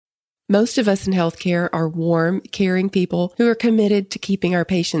Most of us in healthcare are warm, caring people who are committed to keeping our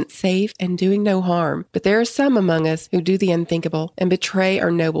patients safe and doing no harm. But there are some among us who do the unthinkable and betray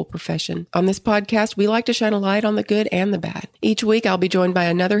our noble profession. On this podcast, we like to shine a light on the good and the bad. Each week, I'll be joined by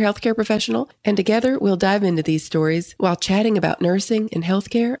another healthcare professional, and together we'll dive into these stories while chatting about nursing and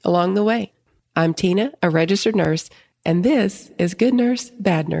healthcare along the way. I'm Tina, a registered nurse, and this is Good Nurse,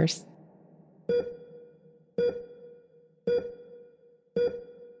 Bad Nurse.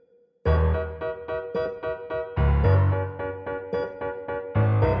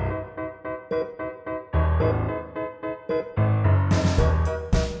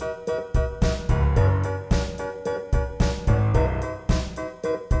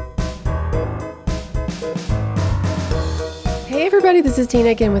 Hey everybody, this is Tina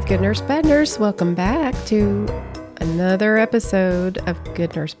again with Good Nurse, Bad Nurse. Welcome back to another episode of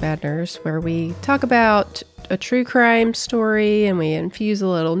Good Nurse, Bad Nurse, where we talk about a true crime story and we infuse a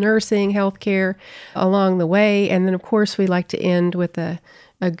little nursing, healthcare along the way. And then, of course, we like to end with a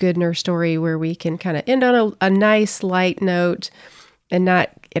good nurse story where we can kind of end on a nice, light note and not,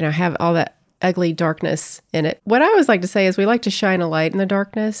 have all that ugly darkness in it. What I always like to say is we like to shine a light in the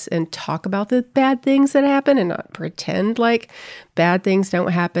darkness and talk about the bad things that happen and not pretend like bad things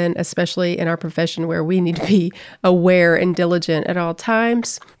don't happen, especially in our profession where we need to be aware and diligent at all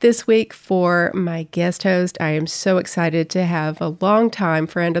times. This week for my guest host, I am so excited to have a longtime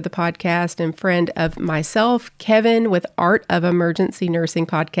friend of the podcast and friend of myself, Kevin with Art of Emergency Nursing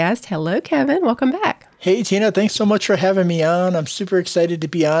podcast. Hello, Kevin. Welcome back. Hey, Tina, thanks so much for having me on. I'm super excited to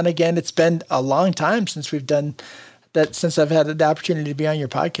be on again. It's been a long time since we've done that, since I've had the opportunity to be on your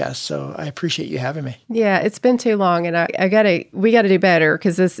podcast. So I appreciate you having me. Yeah, it's been too long, and we gotta do better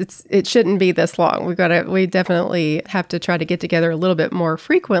because it shouldn't be this long. We definitely have to try to get together a little bit more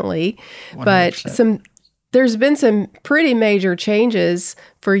frequently. 100%. But there's been some pretty major changes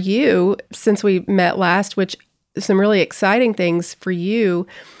for you since we met last, which some really exciting things for you.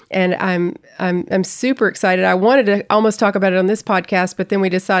 And I'm super excited. I wanted to almost talk about it on this podcast, but then we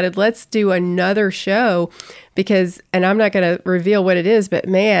decided let's do another show and I'm not going to reveal what it is, but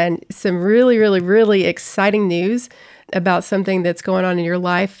man, some really, really, really exciting news about something that's going on in your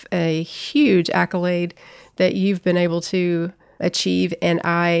life, a huge accolade that you've been able to achieve. And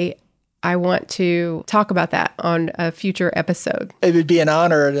I want to talk about that on a future episode. It would be an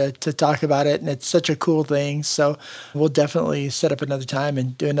honor to talk about it, and it's such a cool thing. So we'll definitely set up another time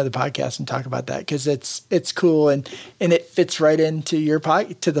and do another podcast and talk about that because it's cool and it fits right into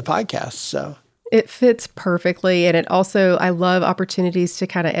to the podcast. So it fits perfectly, and it also I love opportunities to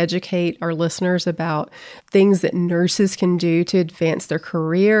kind of educate our listeners about things that nurses can do to advance their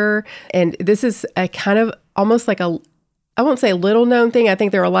career. And this is a kind of almost like I won't say a little known thing. I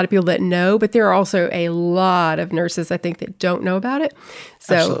think there are a lot of people that know, but there are also a lot of nurses, I think, that don't know about it.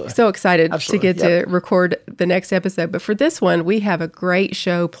 So, Absolutely. So excited Absolutely. to get to record the next episode. But for this one, we have a great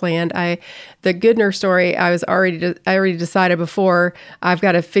show planned. The good nurse story, I already decided before I've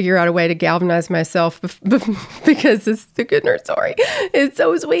got to figure out a way to galvanize myself because it's the good nurse story. It's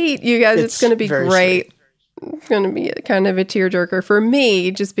so sweet. You guys, it's going to be great. Sweet. It's going to be kind of a tearjerker for me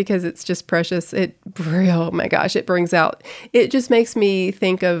just because it's just precious. Oh my gosh, it just makes me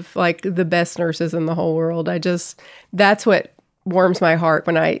think of like the best nurses in the whole world. That's what warms my heart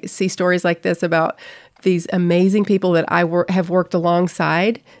when I see stories like this about these amazing people that I have worked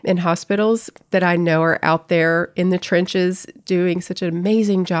alongside in hospitals that I know are out there in the trenches doing such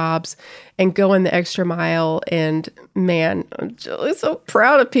amazing jobs and going the extra mile. And man, I'm just so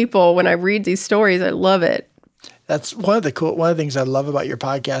proud of people when I read these stories. I love it. That's one of the things I love about your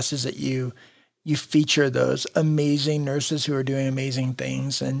podcast is that you feature those amazing nurses who are doing amazing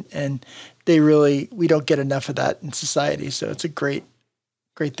things, and we don't get enough of that in society. So it's a great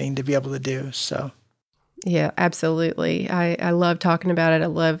thing to be able to do. So. Yeah, absolutely. I love talking about it. I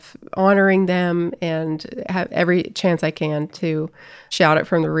love honoring them and have every chance I can to shout it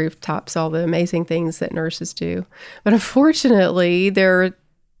from the rooftops, all the amazing things that nurses do. But unfortunately, there are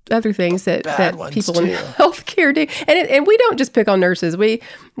other things that people in healthcare do. And we don't just pick on nurses.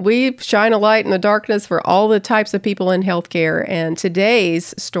 We shine a light in the darkness for all the types of people in healthcare. And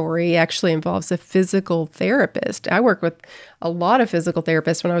today's story actually involves a physical therapist. I work with a lot of physical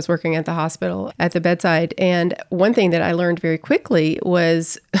therapists when I was working at the hospital at the bedside. And one thing that I learned very quickly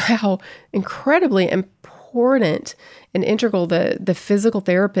was how incredibly important and integral the physical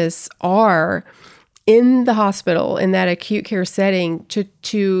therapists are in the hospital, in that acute care setting,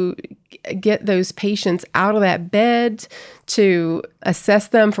 to get those patients out of that bed, to assess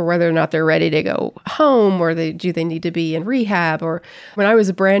them for whether or not they're ready to go home, or do they need to be in rehab. Or when I was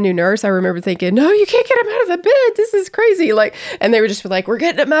a brand new nurse, I remember thinking, no, you can't get them out of the bed. This is crazy. And they were just like, we're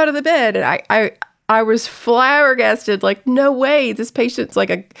getting them out of the bed. And I was flabbergasted, like, no way, this patient's like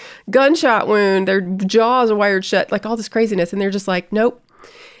a gunshot wound, their jaws are wired shut, like all this craziness. And they're just like, nope.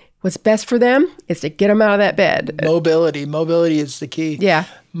 What's best for them is to get them out of that bed. Mobility is the key. Yeah.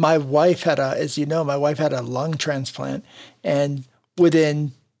 My wife had a lung transplant, and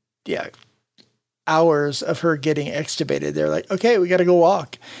within hours of her getting extubated, they're like, okay, we got to go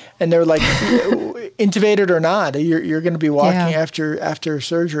walk. And they're like, intubated or not, you're going to be walking after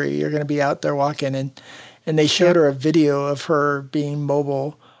surgery. You're going to be out there walking. And they showed her a video of her being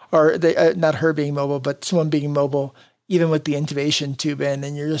mobile, or not her being mobile, but someone being mobile, even with the intubation tube in.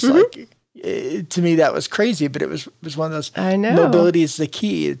 And you're just like, to me, that was crazy, but it was one of those. I know. Mobility is the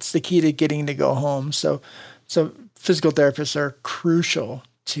key. It's the key to getting to go home. So physical therapists are crucial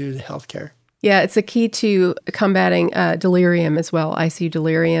to the healthcare. Yeah, it's a key to combating delirium as well, ICU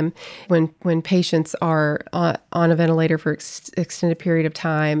delirium, when patients are on a ventilator for extended period of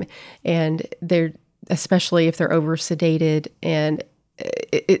time, and especially if they're over sedated, and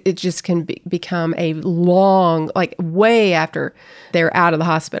it just can become a long, like way after they're out of the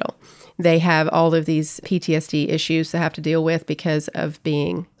hospital. They have all of these PTSD issues to have to deal with because of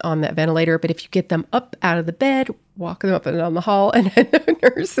being on that ventilator. But if you get them up out of the bed, walk them up and down the hall, and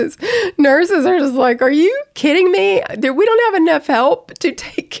nurses are just like, are you kidding me? We don't have enough help to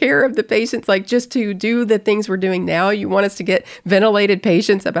take care of the patients, like just to do the things we're doing now. You want us to get ventilated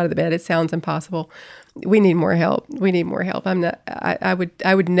patients up out of the bed? It sounds impossible. We need more help. I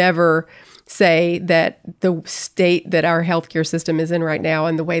would never say that the state that our healthcare system is in right now,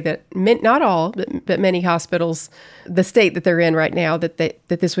 and the way that not all, but many hospitals, the state that they're in right now, that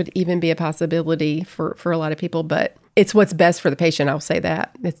this would even be a possibility for a lot of people. But it's what's best for the patient. I'll say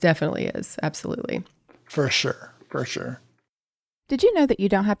that. It definitely is. Absolutely. For sure. Did you know that you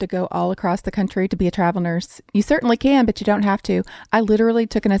don't have to go all across the country to be a travel nurse? You certainly can, but you don't have to. I literally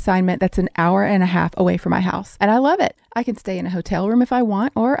took an assignment that's an hour and a half away from my house, and I love it. I can stay in a hotel room if I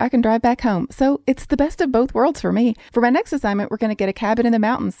want, or I can drive back home. So it's the best of both worlds for me. For my next assignment, we're going to get a cabin in the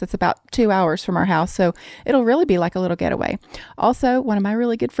mountains that's about 2 hours from our house, so it'll really be like a little getaway. Also, one of my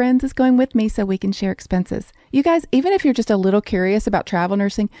really good friends is going with me so we can share expenses. You guys, even if you're just a little curious about travel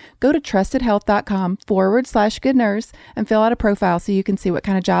nursing, go to trustedhealth.com/good nurse and fill out a profile so you can see what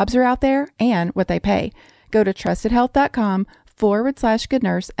kind of jobs are out there and what they pay. Go to trustedhealth.com/good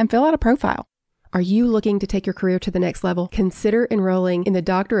nurse and fill out a profile. Are you looking to take your career to the next level? Consider enrolling in the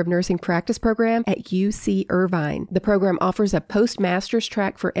Doctor of Nursing Practice program at UC Irvine. The program offers a postmaster's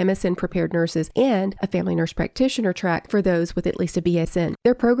track for MSN prepared nurses and a family nurse practitioner track for those with at least a BSN.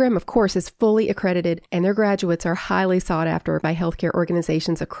 Their program, of course, is fully accredited, and their graduates are highly sought after by healthcare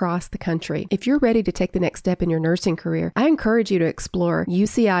organizations across the country. If you're ready to take the next step in your nursing career, I encourage you to explore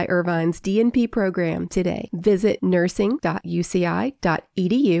UCI Irvine's DNP program today. Visit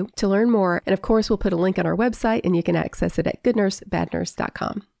nursing.uci.edu to learn more, and of course, we'll put a link on our website, and you can access it at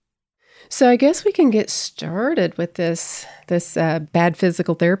goodnursebadnurse.com. So I guess we can get started with this bad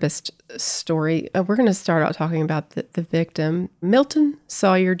physical therapist story. We're going to start out talking about the victim, Milton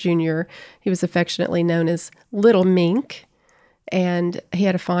Sawyer Jr. He was affectionately known as Little Mink, and he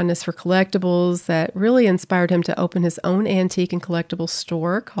had a fondness for collectibles that really inspired him to open his own antique and collectible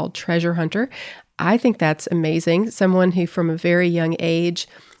store called Treasure Hunter. I think that's amazing. Someone who from a very young age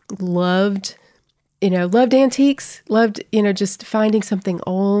loved antiques, loved, just finding something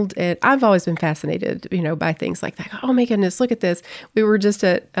old. And I've always been fascinated, by things like that. Oh my goodness, look at this. We were just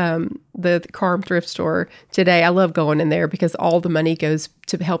at the Carm thrift store today. I love going in there because all the money goes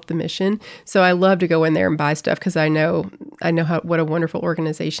to help the mission. So I love to go in there and buy stuff because I know what a wonderful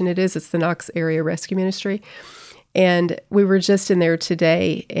organization it is. It's the Knox Area Rescue Ministry. And we were just in there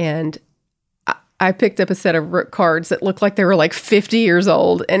today, and I picked up a set of rook cards that looked like they were like 50 years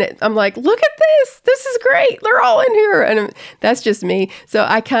old. And I'm like, look at this. This is great. They're all in here. And that's just me. So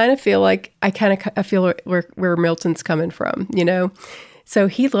I kind of feel like, I feel where Milton's coming from, So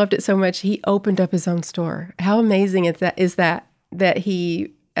he loved it so much. He opened up his own store. How amazing is that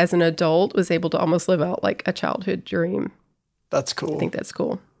he, as an adult, was able to almost live out like a childhood dream. That's cool. I think that's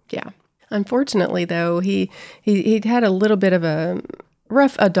cool. Yeah. Unfortunately, though, he'd had a little bit of a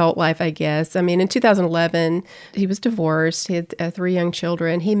rough adult life, I guess. I mean, in 2011, he was divorced. He had 3 young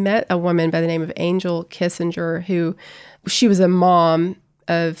children. He met a woman by the name of Angel Kissinger, she was a mom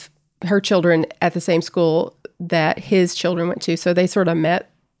of her children at the same school that his children went to. So they sort of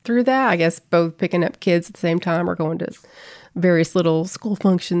met through that. I guess both picking up kids at the same time or going to various little school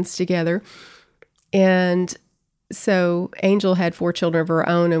functions together. And so Angel had 4 children of her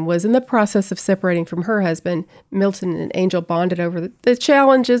own and was in the process of separating from her husband. Milton and Angel bonded over the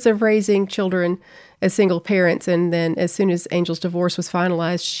challenges of raising children as single parents. And then as soon as Angel's divorce was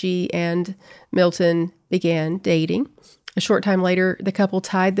finalized, she and Milton began dating. A short time later, the couple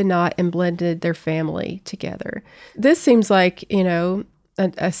tied the knot and blended their family together. This seems like,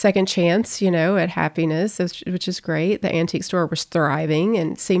 a second chance, at happiness, which is great. The antique store was thriving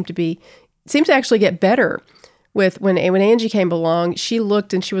and seemed to actually get better. When Angie came along, she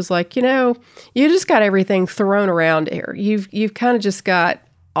looked and she was like, you just got everything thrown around here. You've kind of just got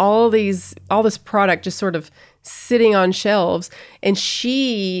all this product just sort of sitting on shelves, and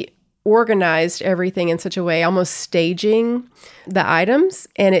she organized everything in such a way, almost staging the items,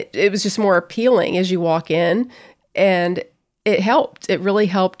 and it was just more appealing as you walk in, and it helped. It really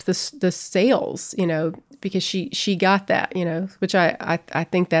helped the sales, because she got that, which I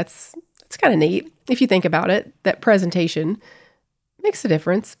think it's kind of neat if you think about it. That presentation makes a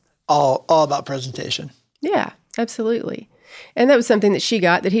difference. All about presentation. Yeah, absolutely. And that was something that she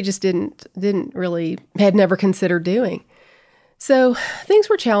got that he just had never considered doing. So things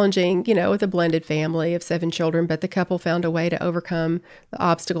were challenging, with a blended family of 7 children, but the couple found a way to overcome the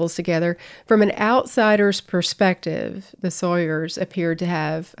obstacles together. From an outsider's perspective, the Sawyers appeared to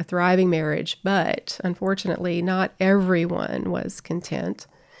have a thriving marriage, but unfortunately, not everyone was content.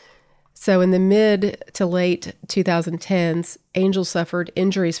 So in the mid to late 2010s, Angel suffered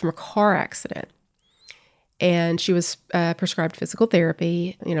injuries from a car accident, and she was prescribed physical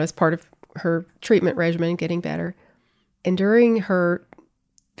therapy, as part of her treatment regimen, getting better. And during her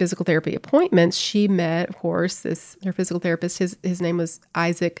physical therapy appointments, she met, of course, her physical therapist. His name was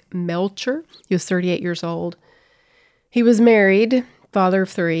Isaac Melcher. He was 38 years old. He was married, father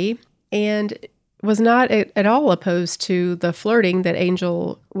of 3, and was not at all opposed to the flirting that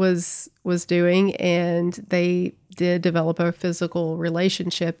Angel was doing. And they did develop a physical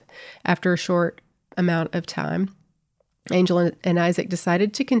relationship after a short amount of time. Angel and Isaac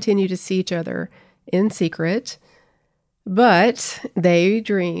decided to continue to see each other in secret, but they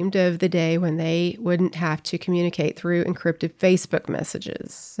dreamed of the day when they wouldn't have to communicate through encrypted Facebook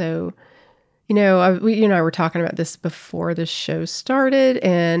messages. So, we were talking about this before the show started,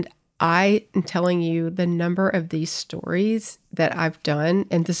 and I am telling you the number of these stories that I've done,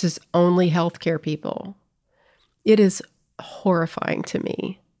 and this is only healthcare people. It is horrifying to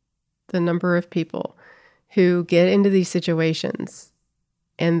me, the number of people who get into these situations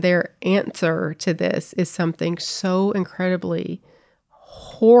and their answer to this is something so incredibly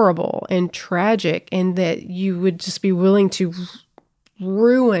horrible and tragic, and that you would just be willing to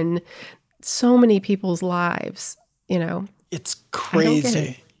ruin so many people's lives, It's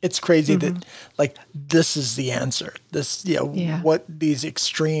crazy. It's crazy that this is the answer. What these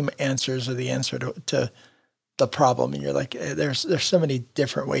extreme answers are the answer to the problem. And you're like, there's so many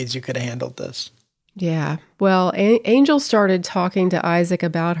different ways you could have handled this. Yeah. Well, Angel started talking to Isaac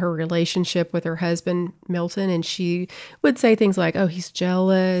about her relationship with her husband, Milton, and she would say things like, oh, he's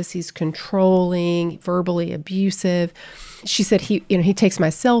jealous, he's controlling, verbally abusive. She said he takes my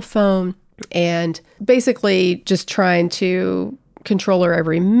cell phone, and basically just trying to control her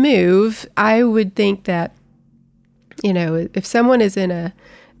every move. I would think that, if someone is in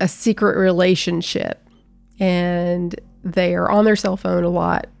a secret relationship and they are on their cell phone a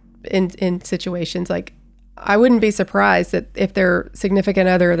lot, in situations, like, I wouldn't be surprised that if their significant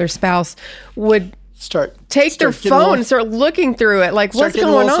other or their spouse would take their phone and start looking through it, like, what's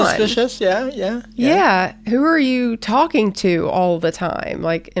going on? Suspicious. Yeah. Who are you talking to all the time?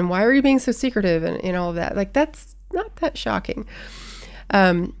 Like, and why are you being so secretive and all of that? Like, that's not that shocking.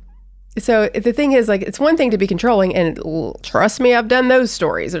 So the thing is, like, it's one thing to be controlling, and trust me, I've done those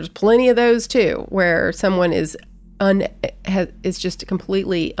stories. There's plenty of those too, where someone is just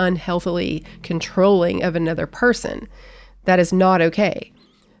completely unhealthily controlling of another person. That is not okay.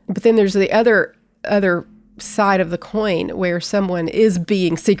 But then there's the other side of the coin where someone is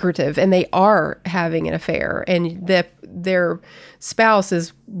being secretive and they are having an affair, and their spouse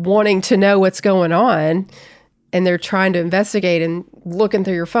is wanting to know what's going on, and they're trying to investigate and looking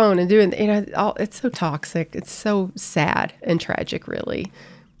through your phone and doing, it's so toxic. It's so sad and tragic, really.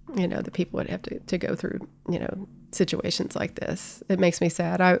 The people would have to go through, situations like this. It makes me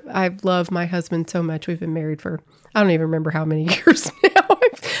sad. I love my husband so much. We've been married for, I don't even remember how many years now.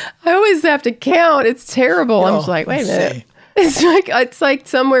 I always have to count. It's terrible. I'm just like, wait a minute. It's like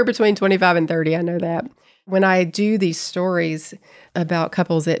somewhere between 25 and 30. I know that. When I do these stories about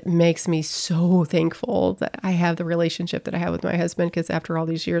couples, it makes me so thankful that I have the relationship that I have with my husband, because after all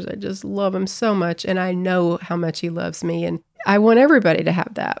these years, I just love him so much, and I know how much he loves me, and I want everybody to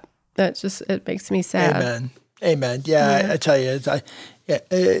have that. It makes me sad. Amen. Yeah. I tell you,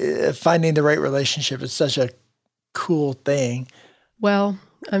 finding the right relationship is such a cool thing. Well,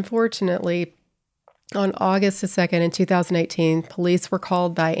 unfortunately, on August the 2nd in 2018, police were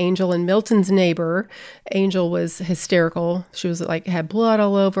called by Angel and Milton's neighbor. Angel was hysterical. She was had blood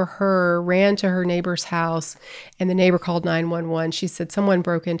all over her, ran to her neighbor's house, and the neighbor called 911. She said someone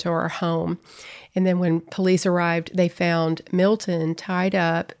broke into our home. And then when police arrived, they found Milton tied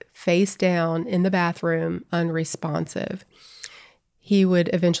up, face down in the bathroom, unresponsive. He would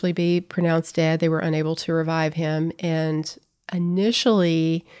eventually be pronounced dead. They were unable to revive him. And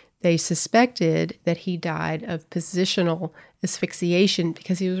initially, they suspected that he died of positional asphyxiation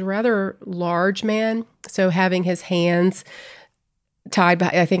because he was a rather large man. So having his hands tied by,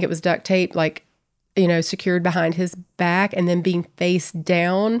 I think it was duct tape, secured behind his back, and then being face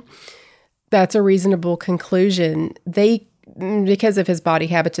down, that's a reasonable conclusion. Because of his body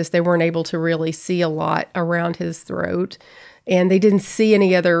habitus, they weren't able to really see a lot around his throat, and they didn't see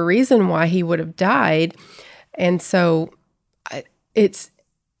any other reason why he would have died. And so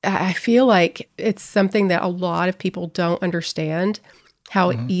I feel like it's something that a lot of people don't understand,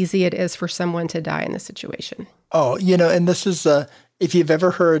 how easy it is for someone to die in this situation. Oh, and this is, if you've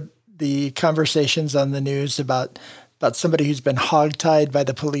ever heard the conversations on the news about somebody who's been hogtied by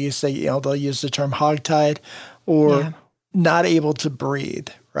the police, they'll use the term hogtied, or not able to breathe,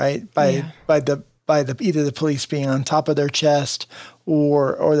 right? By either the police being on top of their chest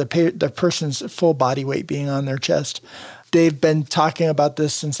or the person's full body weight being on their chest. They've been talking about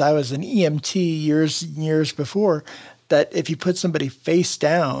this since I was an EMT years before, that if you put somebody face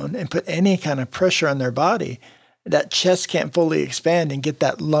down and put any kind of pressure on their body, that chest can't fully expand and get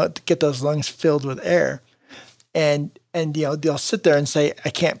those lungs filled with air. And they'll sit there and say, I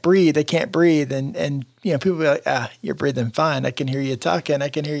can't breathe. And people will be like, you're breathing fine. I can hear you talking. I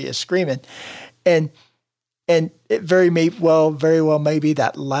can hear you screaming. And it very well may be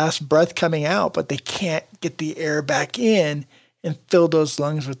that last breath coming out, but they can't get the air back in and fill those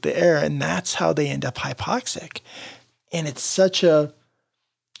lungs with the air. And that's how they end up hypoxic. And it's such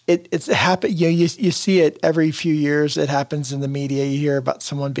it's happened. You see it every few years. It happens in the media. You hear about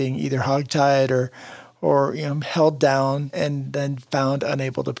someone being either hogtied or held down and then found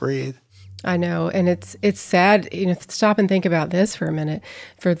unable to breathe. I know. And it's sad, stop and think about this for a minute.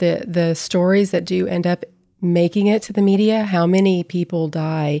 For the stories that do end up making it to the media, how many people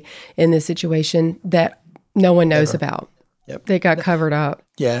die in this situation that no one knows about? Yep. They got covered up.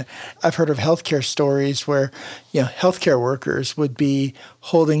 Yeah. I've heard of healthcare stories where, healthcare workers would be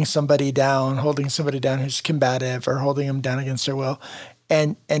holding somebody down who's combative, or holding them down against their will.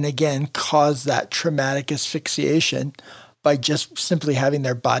 And again, cause that traumatic asphyxiation by just simply having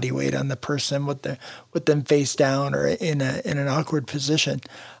their body weight on the person with them face down or in an awkward position.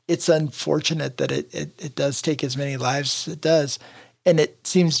 It's unfortunate that it does take as many lives as it does. And it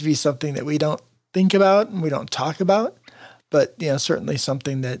seems to be something that we don't think about and we don't talk about, but certainly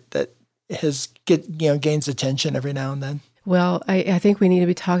something that gains attention every now and then. Well, I think we need to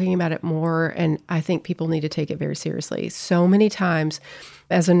be talking about it more, and I think people need to take it very seriously. So many times,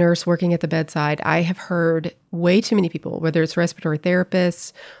 as a nurse working at the bedside, I have heard way too many people, whether it's respiratory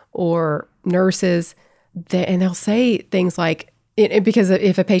therapists or nurses, and they'll say things like, because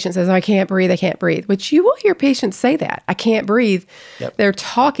if a patient says, I can't breathe, which you will hear patients say that, I can't breathe. Yep. They're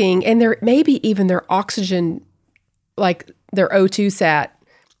talking, and they're maybe even their oxygen, like their O2 sat,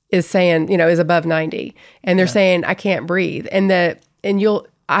 is saying, is above 90, and they're saying, I can't breathe.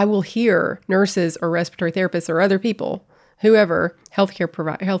 I will hear nurses or respiratory therapists or other people, whoever, healthcare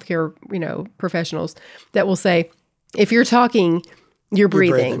professionals, that will say, if you're talking, you're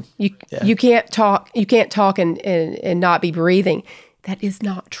breathing. You can't talk and not be breathing. That is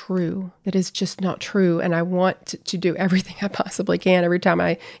not true. That is just not true. And I want to do everything I possibly can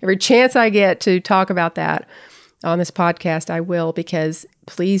every chance I get to talk about that on this podcast, I will, because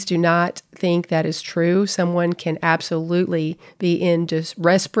please do not think that is true. Someone can absolutely be in just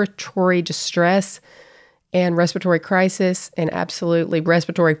respiratory distress and respiratory crisis and absolutely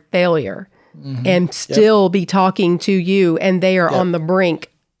respiratory failure and still be talking to you, and they are on the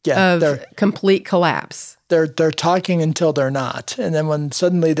brink of complete collapse. They're talking until they're not. And then when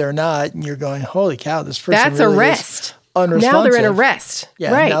suddenly they're not, and you're going, holy cow, this person That's really arrest. Unresponsive. Now they're in arrest.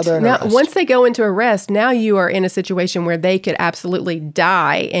 Yeah, right. Now they're in arrest. Once they go into arrest, now you are in a situation where they could absolutely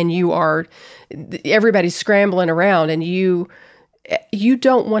die, and everybody's scrambling around, and you you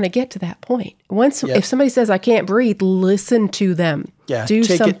don't want to get to that point. If somebody says, I can't breathe, listen to them. Yeah, do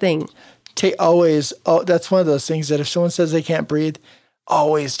something. That's one of those things that if someone says they can't breathe,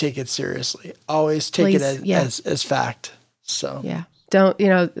 always take it seriously. Always take it as fact. So yeah, don't,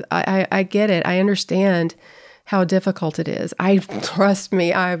 I get it. I understand how difficult it is. Trust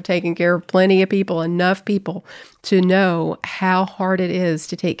me, I've taken care of plenty of people, enough people to know how hard it is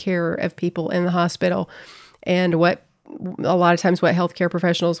to take care of people in the hospital. And a lot of times what healthcare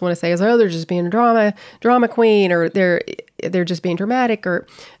professionals want to say is, oh, they're just being a drama queen, or they're just being dramatic, or,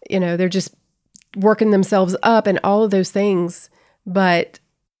 they're just working themselves up and all of those things. And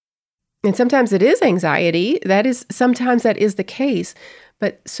sometimes it is anxiety. Sometimes that is the case,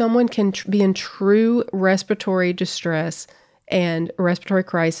 but someone can be in true respiratory distress and respiratory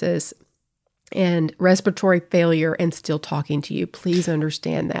crisis and respiratory failure and still talking to you. Please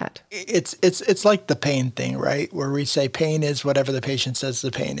understand that. It's like the pain thing, right? Where we say pain is whatever the patient says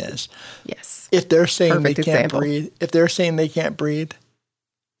the pain is. Yes. If they're saying Perfect example. they can't breathe,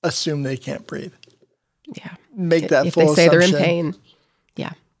 assume they can't breathe. Yeah. Make that if full they say assumption. they're in pain.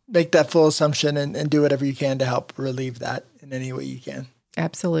 Yeah. Make that full assumption and do whatever you can to help relieve that in any way you can.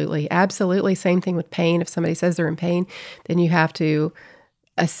 Absolutely. Absolutely. Same thing with pain. If somebody says they're in pain, then you have to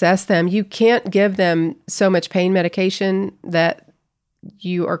assess them. You can't give them so much pain medication that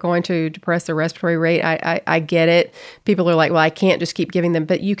you are going to depress their respiratory rate. I get it. People are like, well, I can't just keep giving them,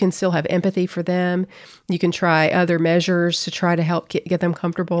 but you can still have empathy for them. You can try other measures to try to help get them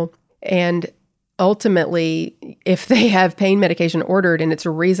comfortable. And ultimately, if they have pain medication ordered and it's a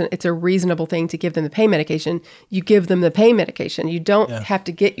reasonable thing to give them the pain medication, you give them the pain medication. You don't have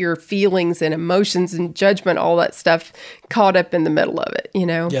to get your feelings and emotions and judgment, all that stuff, caught up in the middle of it.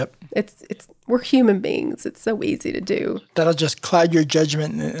 Yep. We're human beings. It's so easy to do. That'll just cloud your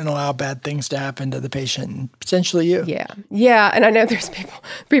judgment and allow bad things to happen to the patient and potentially you. Yeah. Yeah. And I know there's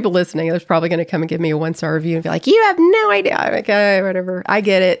people listening. There's probably going to come and give me a 1-star review and be like, you have no idea. I'm like, okay, whatever. I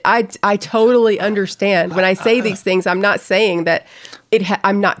get it. I totally understand. When I say these things, I'm not saying that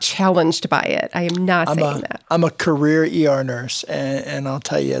I'm not challenged by it. I am not saying that. I'm a career ER nurse. And I'll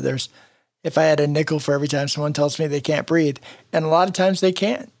tell you, if I had a nickel for every time someone tells me they can't breathe, and a lot of times they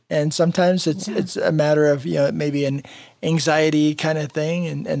can't. And sometimes it's a matter of, maybe an anxiety kind of thing,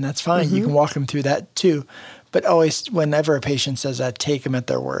 and that's fine. Mm-hmm. You can walk them through that too. But always, whenever a patient says that, take them at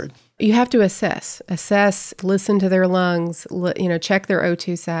their word. You have to assess, listen to their lungs, check their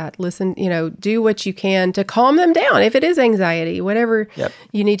O2 sat, listen, do what you can to calm them down. If it is anxiety, whatever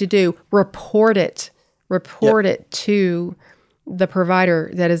you need to do, report it to the provider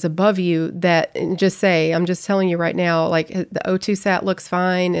that is above you, and just say, I'm just telling you right now, like the O2 sat looks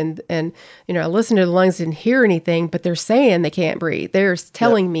fine. And I listened to the lungs, didn't hear anything, but they're saying they can't breathe. They're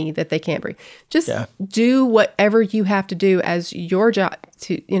telling me that they can't breathe. Just do whatever you have to do as your job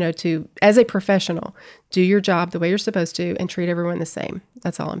as a professional, do your job the way you're supposed to and treat everyone the same.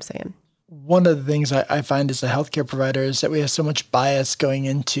 That's all I'm saying. One of the things I find as a healthcare provider is that we have so much bias going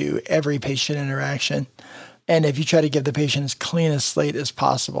into every patient interaction. And if you try to give the patient as clean a slate as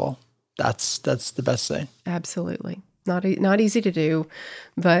possible, that's the best thing. Absolutely. Not easy to do,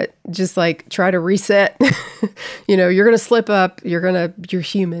 but just like try to reset. You're going to slip up. You're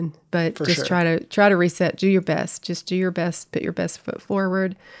human, but For just sure. try to reset. Do your best. Just do your best. Put your best foot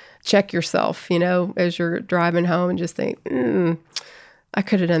forward. Check yourself, as you're driving home, and just think, I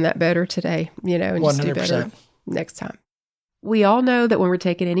could have done that better today, and just do 100%. better next time. We all know that when we're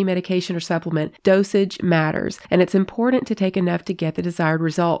taking any medication or supplement, dosage matters, and it's important to take enough to get the desired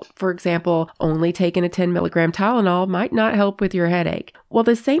result. For example, only taking a 10 milligram Tylenol might not help with your headache. Well,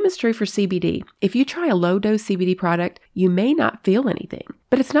 the same is true for CBD. If you try a low-dose CBD product, you may not feel anything.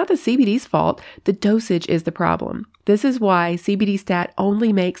 But it's not the CBD's fault. The dosage is the problem. This is why CBD Stat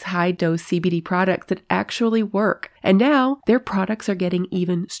only makes high-dose CBD products that actually work. And now, their products are getting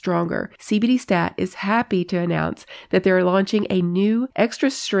even stronger. CBD Stat is happy to announce that they're launching a new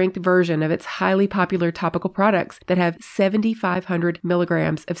extra-strength version of its highly popular topical products that have 7,500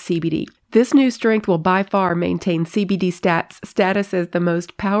 milligrams of CBD. This new strength will by far maintain CBD Stat's status as the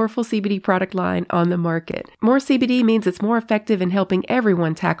most powerful CBD product line on the market. More CBD means it's more effective in helping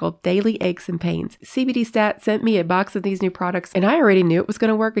everyone tackle daily aches and pains. CBD Stat sent me a box of these new products, and I already knew it was going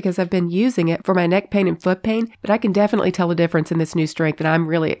to work because I've been using it for my neck pain and foot pain, but I can definitely tell a difference in this new strength, and I'm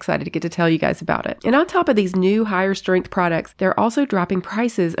really excited to get to tell you guys about it. And on top of these new higher strength products, they're also dropping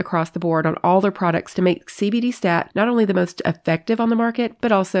prices across the board on all their products to make CBD Stat not only the most effective on the market,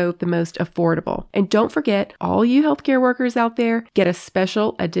 but also the most affordable. And don't forget, all you healthcare workers out there get a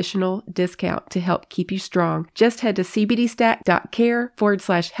special additional discount to help keep you strong. Just head to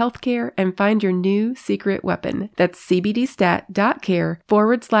cbdstat.care/healthcare and find your new secret weapon. That's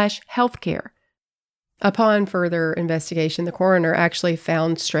cbdstat.care/healthcare. Upon further investigation, the coroner actually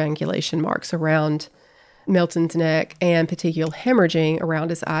found strangulation marks around Milton's neck and petechial hemorrhaging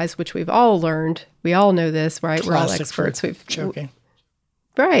around his eyes, which we've all learned. We all know this, right? We're all experts. We've choking.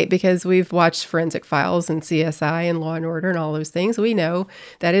 Right, because we've watched Forensic Files and CSI and Law and Order and all those things. We know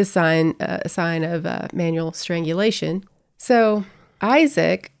that is a sign of manual strangulation. So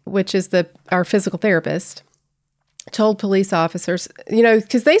Isaac, which is our physical therapist, told police officers,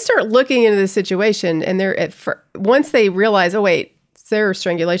 because they start looking into the situation, and once they realize, oh wait, there are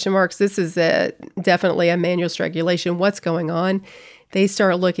strangulation marks. This is definitely a manual strangulation. What's going on? They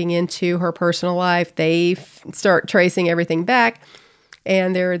start looking into her personal life. They start tracing everything back.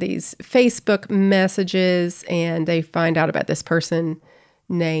 And there are these Facebook messages, and they find out about this person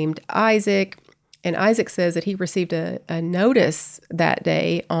named Isaac. And Isaac says that he received a notice that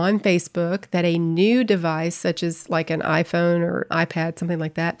day on Facebook that a new device, such as like an iPhone or iPad, something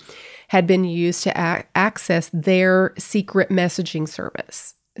like that, had been used to access their secret messaging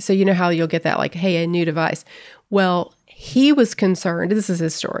service. So you know how you'll get that, like, hey, a new device. Well, he was concerned, this is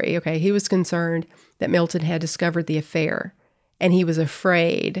his story, okay? He was concerned that Milton had discovered the affair, and he was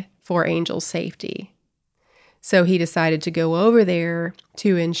afraid for Angel's safety. So he decided to go over there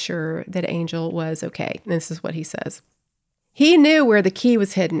to ensure that Angel was okay. And this is what he says. He knew where the key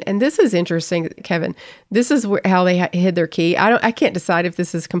was hidden. And this is interesting, Kevin. This is how they hid their key. I can't decide if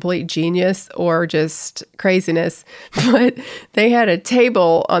this is complete genius or just craziness, but they had a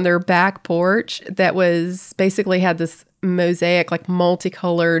table on their back porch that was basically had this mosaic, like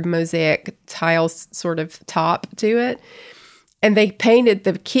multicolored mosaic tiles sort of top to it. And they painted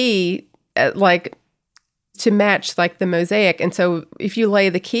the key to match like the mosaic. And so if you lay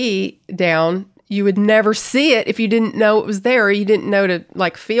the key down, you would never see it if you didn't know it was there, or you didn't know to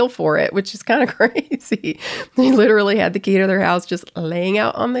like feel for it, which is kind of crazy. They literally had the key to their house just laying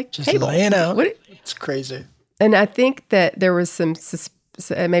out on the table. Just laying out. It's crazy. And I think that there was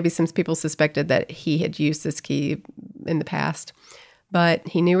maybe some people suspected that he had used this key in the past, but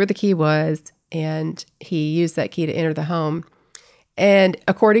he knew where the key was, and he used that key to enter the home. And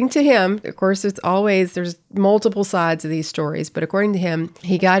according to him, of course, there's multiple sides of these stories, but according to him,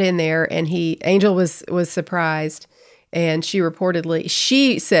 he got in there and Angel was surprised. And she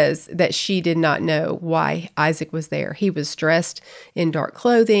says that she did not know why Isaac was there. He was dressed in dark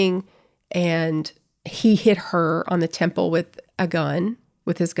clothing, and he hit her on the temple with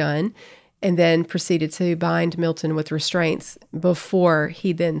his gun, and then proceeded to bind Milton with restraints before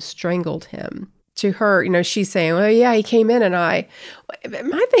he then strangled him. To her, she's saying, well, yeah, he came in, and my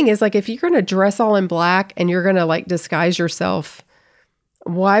thing is, like, if you're going to dress all in black and you're going to like disguise yourself,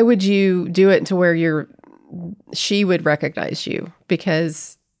 why would you do it to where she would recognize you?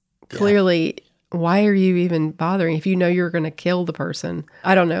 Because clearly, why are you even bothering if you know you're going to kill the person?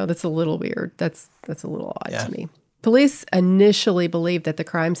 I don't know. That's a little weird. That's a little odd to me. Police initially believed that the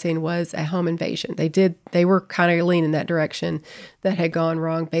crime scene was a home invasion. They were kind of leaning in that direction, that had gone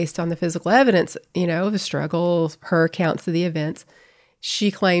wrong based on the physical evidence, the struggle, her accounts of the events.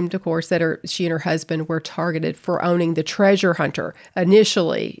 She claimed, of course, that she and her husband were targeted for owning the treasure hunter.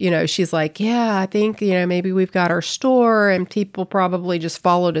 Initially, she's like, yeah, I think, maybe we've got our store, and people probably just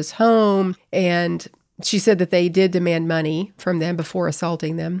followed us home. And she said that they did demand money from them before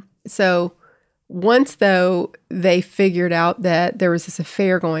assaulting them. So once, though, they figured out that there was this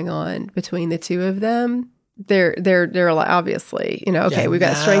affair going on between the two of them, they're like, obviously, we've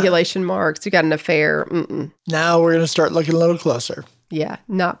got strangulation marks, we got an affair. Now we're going to start looking a little closer. Yeah,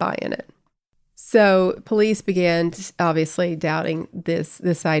 not buying it. So police began obviously doubting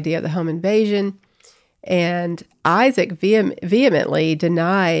this idea of the home invasion. And Isaac vehemently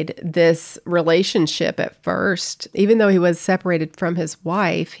denied this relationship at first, even though he was separated from his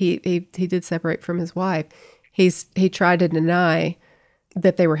wife. He did separate from his wife. He tried to deny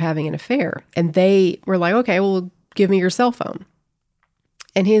that they were having an affair, and they were like, "Okay, well, give me your cell phone."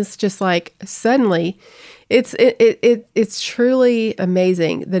 And he's just like, suddenly, it's truly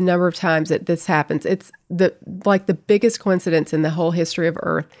amazing the number of times that this happens. It's the biggest coincidence in the whole history of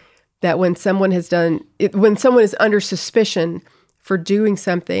Earth, that when someone is under suspicion for doing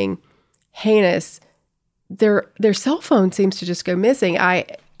something heinous, their cell phone seems to just go missing. I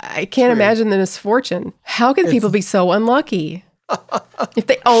can't imagine the misfortune. How can people be so unlucky? If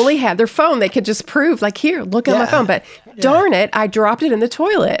they only had their phone, they could just prove, like, here, look at my phone. But darn it, I dropped it in the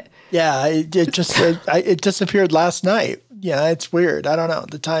toilet. Yeah, it disappeared last night. yeah, it's weird. I don't know.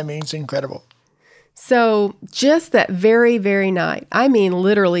 The timing's incredible. So just that very, very night, I mean,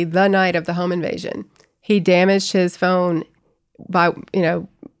 literally the night of the home invasion, he damaged his phone by,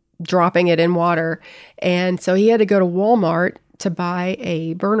 dropping it in water. And so he had to go to Walmart to buy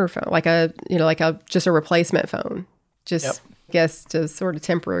a burner phone, just a replacement phone, I guess to sort of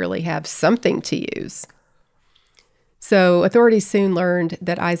temporarily have something to use. So authorities soon learned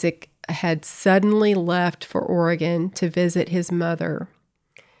that Isaac had suddenly left for Oregon to visit his mother,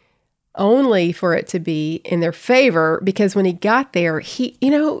 only for it to be in their favor, because when he got there,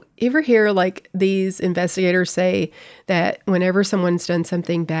 you ever hear like these investigators say that whenever someone's done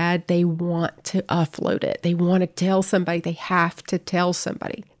something bad, they want to offload it. They want to tell somebody. They have to tell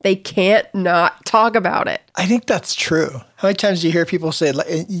somebody. They can't not talk about it. I think that's true. How many times do you hear people say,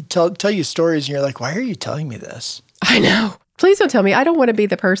 tell you stories and you're like, why are you telling me this? I know. Please don't tell me. I don't want to be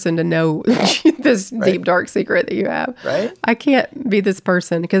the person to know this deep, dark secret that you have. Right. I can't be this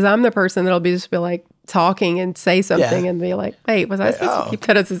person because I'm the person that'll be like talking and say something and be like, wait, was I supposed to keep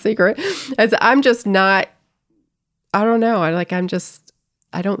that as a secret? As I'm just not, I don't know.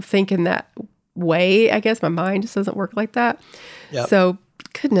 I don't think in that way. I guess my mind just doesn't work like that. Yep. So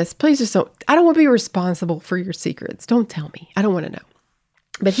goodness, please just don't. I don't want to be responsible for your secrets. Don't tell me. I don't want to know.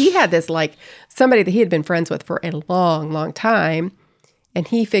 But he had this like somebody that he had been friends with for a long, long time. And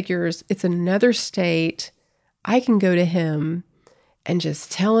he figures it's another state. I can go to him and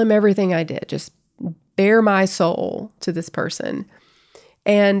just tell him everything I did. Just bare my soul to this person.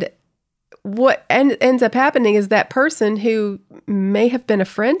 And what ends up happening is that person who may have been a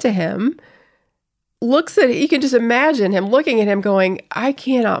friend to him looks at it. You can just imagine him looking at him going, I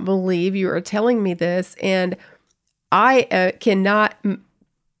cannot believe you are telling me this. And I cannot...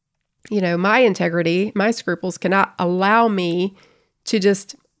 my integrity, my scruples cannot allow me to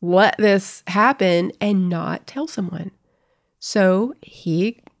just let this happen and not tell someone. So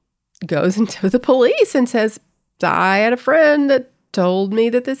he goes into the police and says, I had a friend that told me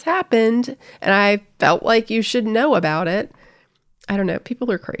that this happened and I felt like you should know about it. I don't know.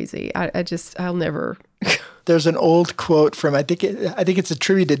 People are crazy. I'll never... There's an old quote from, I think it's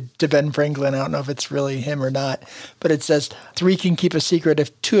attributed to Ben Franklin. I don't know if it's really him or not, but it says, 3 can keep a secret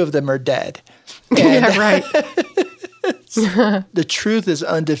if 2 of them are dead. And yeah, right. The truth is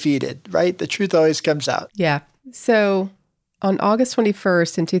undefeated, right? The truth always comes out. Yeah. So on August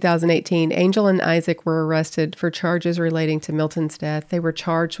 21st in 2018, Angel and Isaac were arrested for charges relating to Milton's death. They were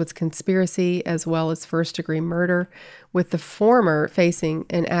charged with conspiracy as well as first-degree murder, with the former facing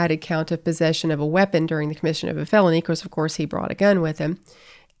an added count of possession of a weapon during the commission of a felony, because, of course, he brought a gun with him.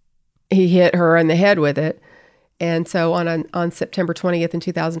 He hit her in the head with it. And so on September 20th in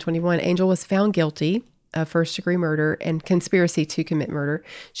 2021, Angel was found guilty of first-degree murder and conspiracy to commit murder.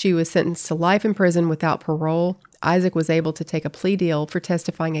 She was sentenced to life in prison without parole. Isaac was able to take a plea deal for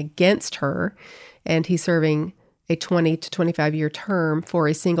testifying against her, and he's serving a 20 to 25-year term for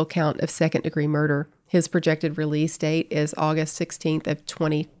a single count of second-degree murder. His projected release date is August 16th of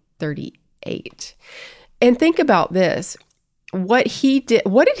 2038. And think about this. What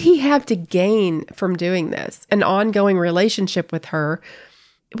did he have to gain from doing this? An ongoing relationship with her.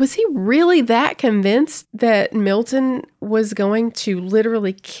 Was he really that convinced that Milton was going to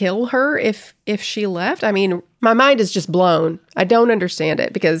literally kill her if she left? I mean, my mind is just blown. I don't understand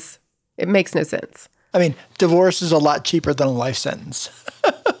it because it makes no sense. I mean, divorce is a lot cheaper than a life sentence.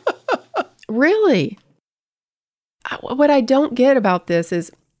 Really? What I don't get about this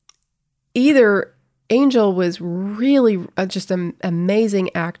is either Angel was really just an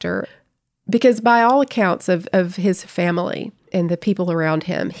amazing actor, because by all accounts of his family and the people around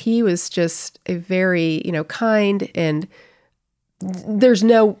him, he was just a very, kind, and there's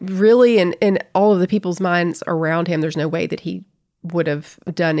no really in all of the people's minds around him, there's no way that he would have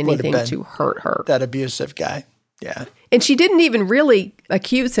done anything to hurt her. That abusive guy. Yeah. And she didn't even really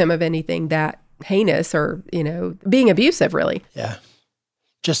accuse him of anything that heinous or, being abusive, really. Yeah.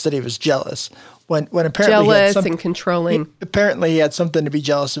 Just that he was jealous. When apparently jealous and controlling. Apparently he had something to be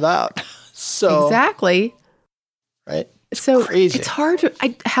jealous about. So exactly. Right. It's so crazy. It's hard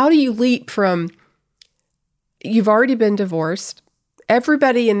to, how do you leap from, you've already been divorced.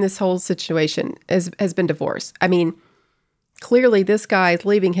 Everybody in this whole situation has been divorced. I mean, clearly this guy is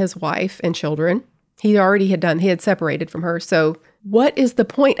leaving his wife and children. He had separated from her. So what is the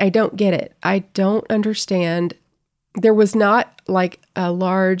point? I don't get it. I don't understand. There was not like a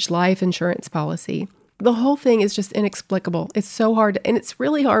large life insurance policy. The whole thing is just inexplicable. It's so hard. And it's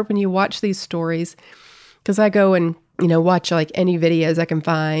really hard when you watch these stories, because I go and watch like any videos I can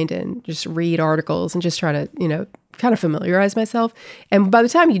find and just read articles and just try to, kind of familiarize myself. And by the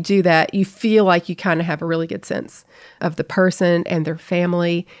time you do that, you feel like you kind of have a really good sense of the person and their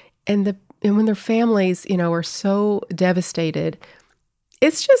family. And when their families, are so devastated,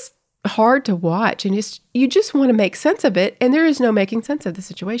 it's just hard to watch. And you just want to make sense of it. And there is no making sense of the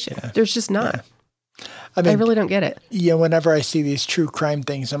situation. Yeah. There's just not. Yeah. I really don't get it. Yeah, whenever I see these true crime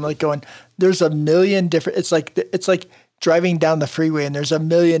things, I'm like going, there's a million different, it's like driving down the freeway and there's a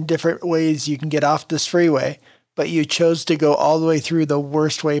million different ways you can get off this freeway, but you chose to go all the way through the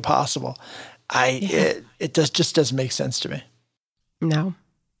worst way possible. It just doesn't make sense to me. No,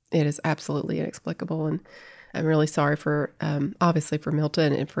 it is absolutely inexplicable. And I'm really sorry for, obviously for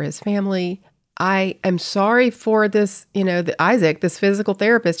Milton and for his family. I am sorry for this, Isaac, this physical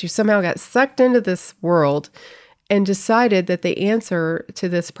therapist who somehow got sucked into this world and decided that the answer to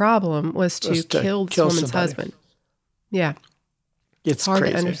this problem was to kill this woman's husband. Yeah. It's hard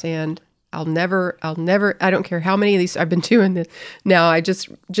crazy to understand. I don't care how many of these I've been doing this. Now I just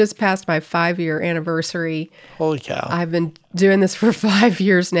passed my 5-year anniversary. Holy cow. I've been doing this for 5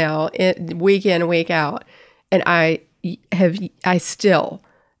 years now, week in, week out. And I still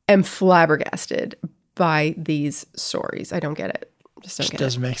am flabbergasted by these stories. I don't get it. Just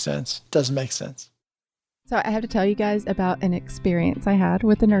doesn't make sense. Doesn't make sense. So I have to tell you guys about an experience I had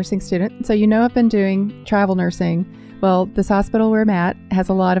with a nursing student. So I've been doing travel nursing. Well, this hospital where I'm at has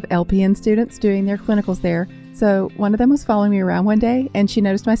a lot of LPN students doing their clinicals there. So one of them was following me around one day and she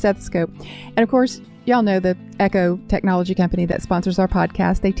noticed my stethoscope. And of course, y'all know the Echo technology company that sponsors our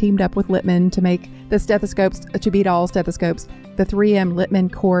podcast. They teamed up with Littman to make the stethoscopes to beat all stethoscopes, the 3M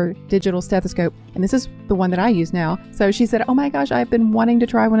Littman Core digital stethoscope. And this is the one that I use now. So she said, oh my gosh, I've been wanting to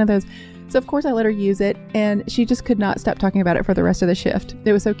try one of those. So of course I let her use it and she just could not stop talking about it for the rest of the shift.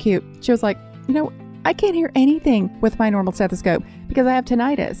 It was so cute. She was like, I can't hear anything with my normal stethoscope because I have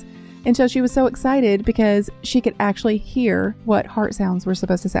tinnitus. And so she was so excited because she could actually hear what heart sounds were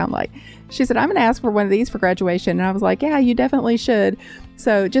supposed to sound like. She said, I'm going to ask for one of these for graduation. And I was like, yeah, you definitely should.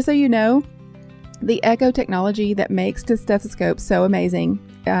 So just so you know, the Echo technology that makes the stethoscope so amazing,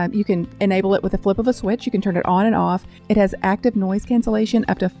 you can enable it with a flip of a switch. You can turn it on and off. It has active noise cancellation,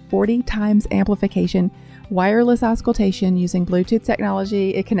 up to 40 times amplification, wireless auscultation using Bluetooth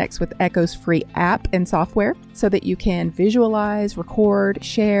technology. It connects with Echo's free app and software so that you can visualize, record,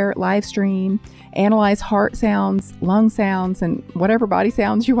 share, live stream, analyze heart sounds, lung sounds, and whatever body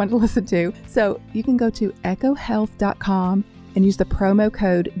sounds you want to listen to. So you can go to echohealth.com and use the promo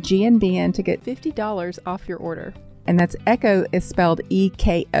code GNBN to get $50 off your order. And that's Echo is spelled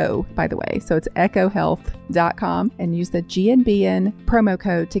EKO, by the way. So it's echohealth.com and use the GNBN promo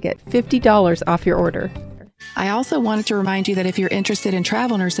code to get $50 off your order. I also wanted to remind you that if you're interested in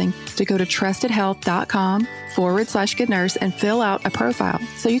travel nursing, to go to trustedhealth.com/good nurse and fill out a profile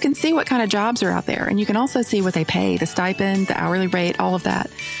so you can see what kind of jobs are out there. And you can also see what they pay, the stipend, the hourly rate, all of that.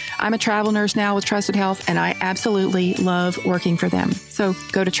 I'm a travel nurse now with Trusted Health, and I absolutely love working for them. So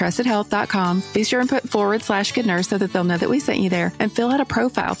go to trustedhealth.com, be sure and put /good nurse so that they'll know that we sent you there, and fill out a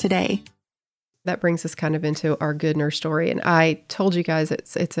profile today. That brings us kind of into our good nurse story. And I told you guys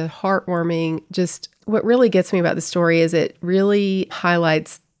it's a heartwarming, just what really gets me about the story is it really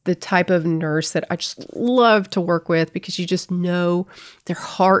highlights the type of nurse that I just love to work with because you just know their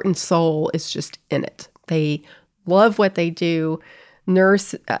heart and soul is just in it. They love what they do.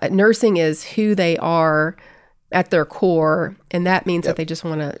 Nursing is who they are at their core. And that means that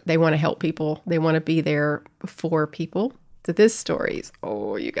they want to help people. They want to be there for people. So this story is,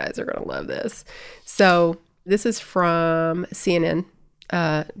 you guys are going to love this. So this is from CNN.com.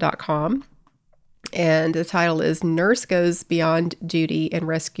 And the title is Nurse Goes Beyond Duty and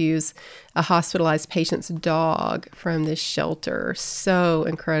Rescues a Hospitalized Patient's Dog from the Shelter. So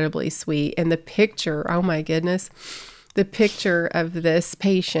incredibly sweet. And the picture, oh my goodness, the picture of this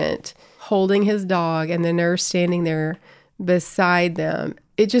patient holding his dog and the nurse standing there beside them.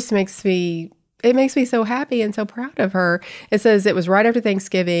 It just makes me so happy and so proud of her. It says it was right after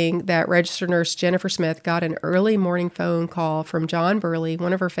Thanksgiving that registered nurse Jennifer Smith got an early morning phone call from John Burley,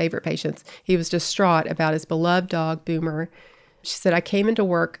 one of her favorite patients. He was distraught about his beloved dog, Boomer. She said, I came into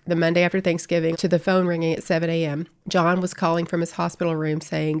work the Monday after Thanksgiving to the phone ringing at 7 a.m. John was calling from his hospital room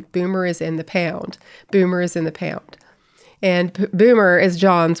saying, Boomer is in the pound. Boomer is in the pound. And Boomer is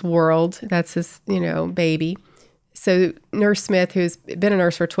John's world. That's his, baby. So Nurse Smith, who's been a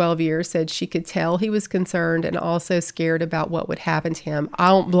nurse for 12 years, said she could tell he was concerned and also scared about what would happen to him. I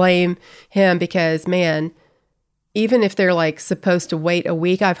don't blame him because, man, even if they're supposed to wait a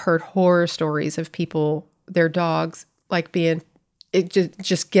week, I've heard horror stories of people, their dogs, being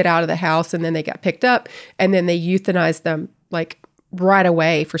just get out of the house, and then they got picked up, and then they euthanized them like right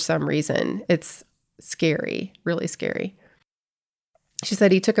away for some reason. It's scary, really scary. She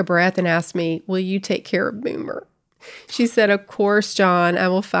said he took a breath and asked me, "Will you take care of Boomer?" She said, "Of course, John, I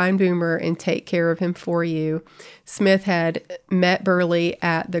will find Boomer and take care of him for you." Smith had met Burley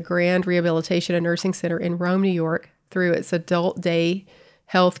at the Grand Rehabilitation and Nursing Center in Rome, New York, through its adult day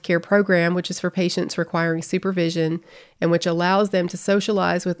health care program, which is for patients requiring supervision and which allows them to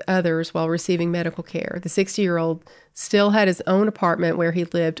socialize with others while receiving medical care. The 60-year-old still had his own apartment where he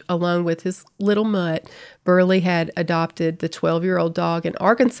lived alone with his little mutt. Burley had adopted the 12-year-old dog in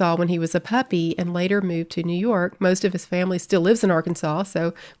Arkansas when he was a puppy and later moved to New York. Most of his family still lives in Arkansas,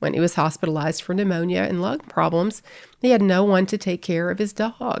 so when he was hospitalized for pneumonia and lung problems, he had no one to take care of his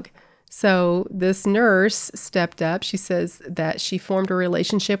dog. So this nurse stepped up. She says that she formed a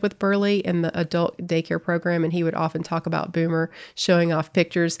relationship with Burley in the adult daycare program, and he would often talk about Boomer, showing off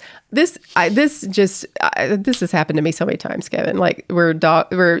pictures. This has happened to me so many times, Kevin. Like where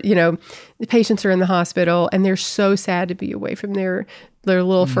the patients are in the hospital and they're so sad to be away from their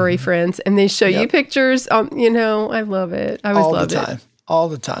little furry friends, and they show you pictures. I love it. I always love it. All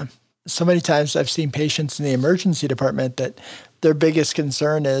the time. So many times I've seen patients in the emergency department that their biggest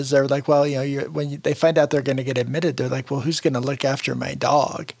concern is they're like, well, they find out they're going to get admitted, they're like, well, who's going to look after my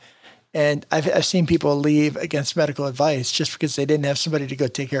dog? And I've seen people leave against medical advice just because they didn't have somebody to go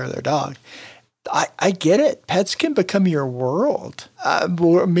take care of their dog. I get it. Pets can become your world.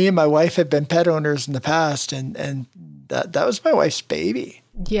 Me and my wife have been pet owners in the past, and that was my wife's baby.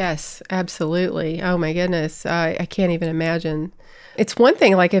 Yes, absolutely. Oh my goodness. I can't even imagine. It's one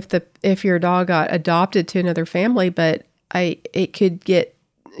thing, like if your dog got adopted to another family, but it could get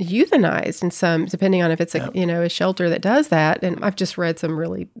euthanized in some, depending on if it's a shelter that does that. And I've just read some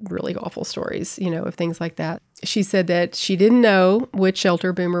really, really awful stories, of things like that. She said that she didn't know which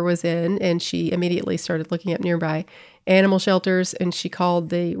shelter Boomer was in, and she immediately started looking up nearby animal shelters, and she called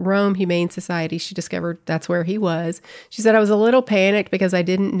the Rome Humane Society. She discovered that's where he was. She said, I was a little panicked because I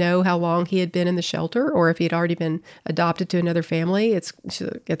didn't know how long he had been in the shelter or if he had already been adopted to another family. It's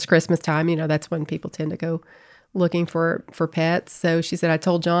Christmas time, that's when people tend to go looking for pets. So she said, I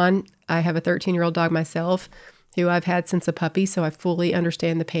told John, I have a 13-year-old dog myself who I've had since a puppy, so I fully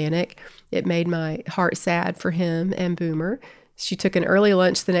understand the panic. It made my heart sad for him and Boomer. She took an early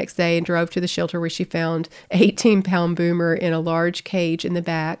lunch the next day and drove to the shelter where she found 18-pound Boomer in a large cage in the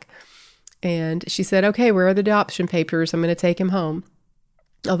back. And she said, okay, where are the adoption papers? I'm going to take him home.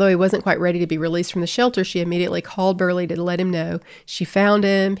 Although he wasn't quite ready to be released from the shelter, she immediately called Burley to let him know she found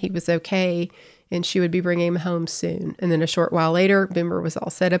him, he was okay, and she would be bringing him home soon. And then a short while later, Boomer was all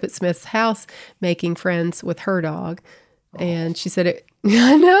set up at Smith's house, making friends with her dog. And she said,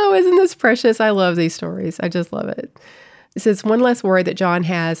 I know, isn't this precious? I love these stories. I just love it. It says, one less worry that John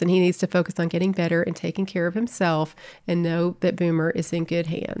has, and he needs to focus on getting better and taking care of himself and know that Boomer is in good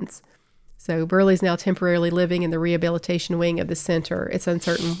hands. So Burley's now temporarily living in the rehabilitation wing of the center. It's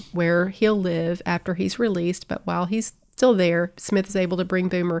uncertain where he'll live after he's released, but while he's still there, Smith is able to bring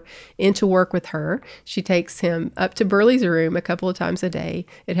Boomer into work with her. She takes him up to Burley's room a couple of times a day.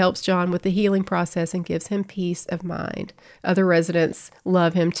 It helps John with the healing process and gives him peace of mind. Other residents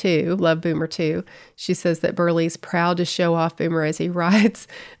love Boomer too. She says that Burley's proud to show off Boomer as he rides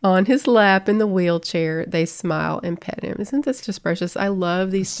on his lap in the wheelchair. They smile and pet him. Isn't this just precious? I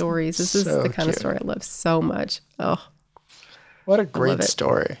love these stories. This is the kind of story I love so much. Oh, what a great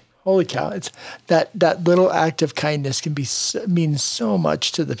story. Holy cow. It's that little act of kindness means so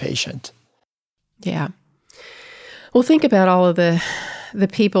much to the patient. Yeah. Well, think about all of the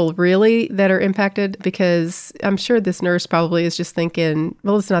people really that are impacted, because I'm sure this nurse probably is just thinking,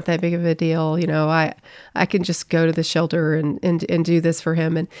 well, it's not that big of a deal. I can just go to the shelter and do this for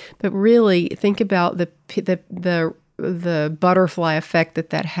him. But really think about the butterfly effect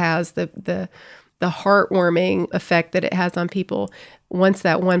that has, the heartwarming effect that it has on people once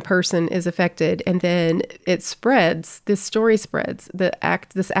that one person is affected, and then it spreads. This story spreads.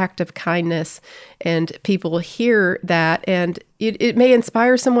 This act of kindness, and people hear that, and it may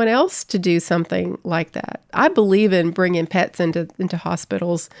inspire someone else to do something like that. I believe in bringing pets into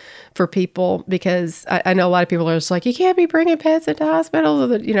hospitals for people, because I know a lot of people are just like, you can't be bringing pets into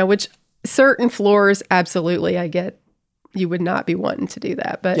hospitals, which certain floors, absolutely, I get you would not be wanting to do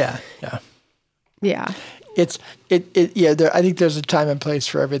that, but yeah. I think there's a time and place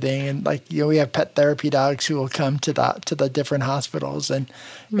for everything, and we have pet therapy dogs who will come to the different hospitals, and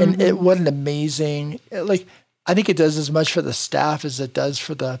what an amazing, I think it does as much for the staff as it does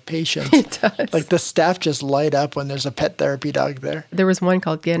for the patients. It does. The staff just light up when there's a pet therapy dog there. There was one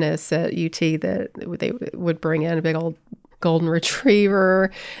called Guinness at UT that they would bring in, a big old golden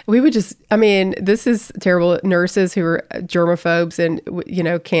retriever. We would just, this is terrible. Nurses who are germaphobes and,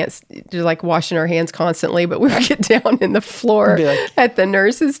 can't, they're like washing our hands constantly, but we would get down in the floor at the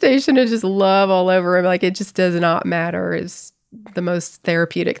nurse's station and just love all over him. Like, it just does not matter. It's the most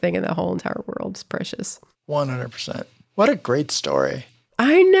therapeutic thing in the whole entire world. It's precious. 100%. What a great story.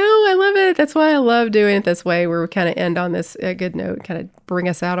 I know. I love it. That's why I love doing it this way, where we kind of end on this good note, kind of bring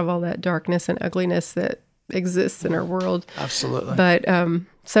us out of all that darkness and ugliness that exists in our world. Absolutely. But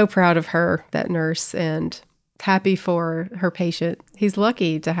so proud of her, that nurse, and happy for her patient. He's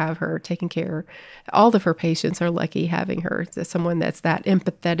lucky to have her taking care. All of her patients are lucky having her. Someone that's that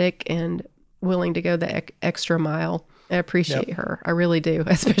empathetic and willing to go the extra mile. I appreciate her. I really do,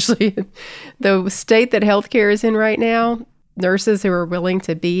 especially the state that healthcare is in right now. Nurses who are willing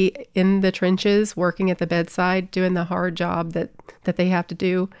to be in the trenches, working at the bedside, doing the hard job that they have to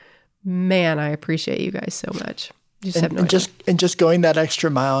do. Man, I appreciate you guys so much. You just have no idea. And just going that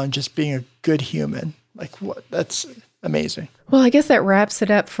extra mile and just being a good human. Like, what? That's amazing. Well, I guess that wraps it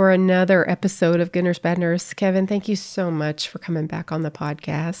up for another episode of Good Nurse, Bad Nurse. Kevin, thank you so much for coming back on the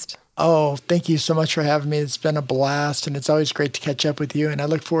podcast. Oh, thank you so much for having me. It's been a blast, and it's always great to catch up with you, and I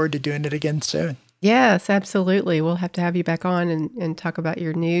look forward to doing it again soon. Yes, absolutely. We'll have to have you back on and talk about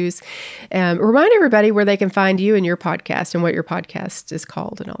your news. Remind everybody where they can find you and your podcast and what your podcast is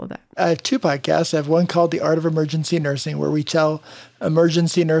called and all of that. I have two podcasts. I have one called The Art of Emergency Nursing, where we tell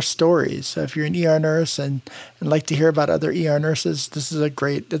emergency nurse stories. So if you're an ER nurse and like to hear about other ER nurses, it's a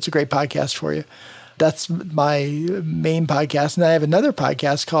great podcast for you. That's my main podcast. And I have another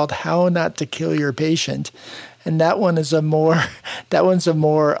podcast called How Not to Kill Your Patient. And that one's a more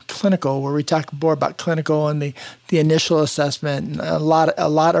clinical, where we talk more about clinical and the initial assessment, and a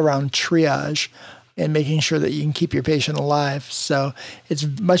lot around triage and making sure that you can keep your patient alive. So it's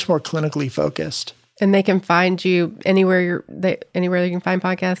much more clinically focused. And they can find you anywhere anywhere they can find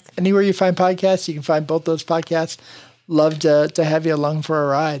podcasts? Anywhere you find podcasts, you can find both those podcasts. Love to have you along for a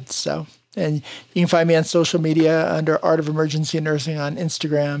ride. So, and you can find me on social media under Art of Emergency Nursing on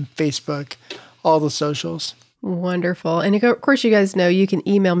Instagram, Facebook, all the socials. Wonderful. And of course, you guys know you can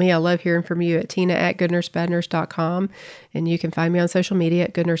email me. I love hearing from you at tina@goodnursebadnurse.com. And you can find me on social media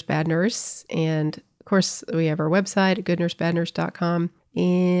at goodnursebadnurse. And of course, we have our website at goodnursebadnurse.com.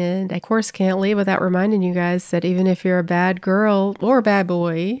 And of course, can't leave without reminding you guys that even if you're a bad girl or a bad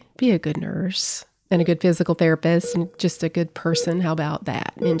boy, be a good nurse and a good physical therapist and just a good person. How about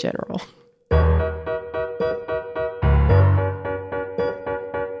that in general?